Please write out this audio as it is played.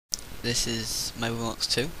this is my Wimox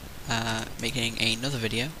 2, making another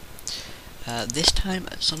video. This time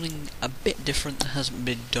something a bit different that hasn't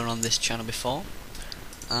been done on this channel before.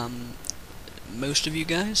 Most of you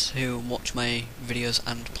guys who watch my videos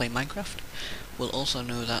and play Minecraft will also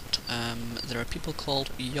know that there are people called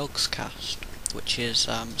Yogscast, which is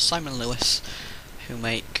Simon Lewis, who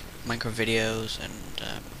make Minecraft videos and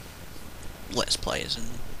Let's Plays and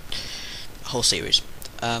a whole series.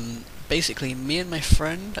 Basically, me and my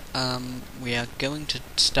friend, we are going to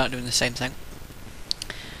start doing the same thing.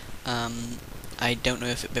 I don't know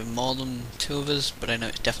if it'll be more than two of us, but I know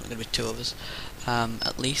it's definitely going to be two of us,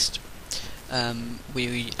 at least.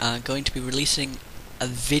 We are going to be releasing a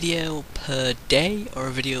video per day, or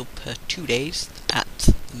a video per 2 days, at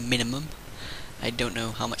minimum. I don't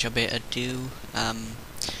know how much I'll be able to do,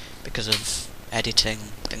 because of editing,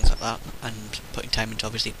 things like that, and putting time into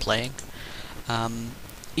obviously playing.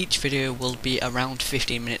 Each video will be around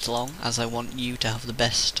 15 minutes long, as I want you to have the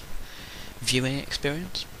best viewing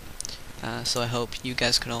experience. So I hope you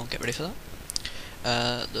guys can all get ready for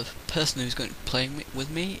that. The person who's going to be playing with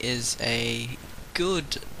me is a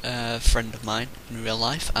good friend of mine in real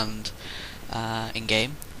life and in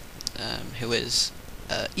game, who is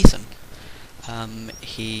Ethan.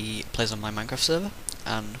 He plays on my Minecraft server,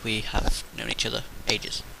 and we have known each other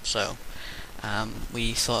ages. So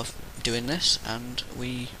we thought of doing this, and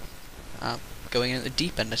we are going in at the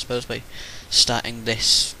deep end, I suppose, by starting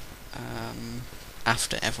this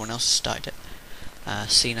after everyone else has started it,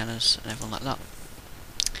 CNNers and everyone like that.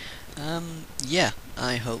 Yeah,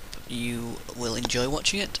 I hope you will enjoy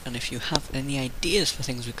watching it, and if you have any ideas for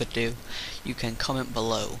things we could do, you can comment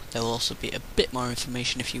below. There will also be a bit more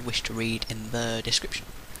information if you wish to read in the description.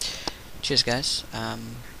 Cheers guys,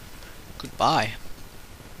 goodbye.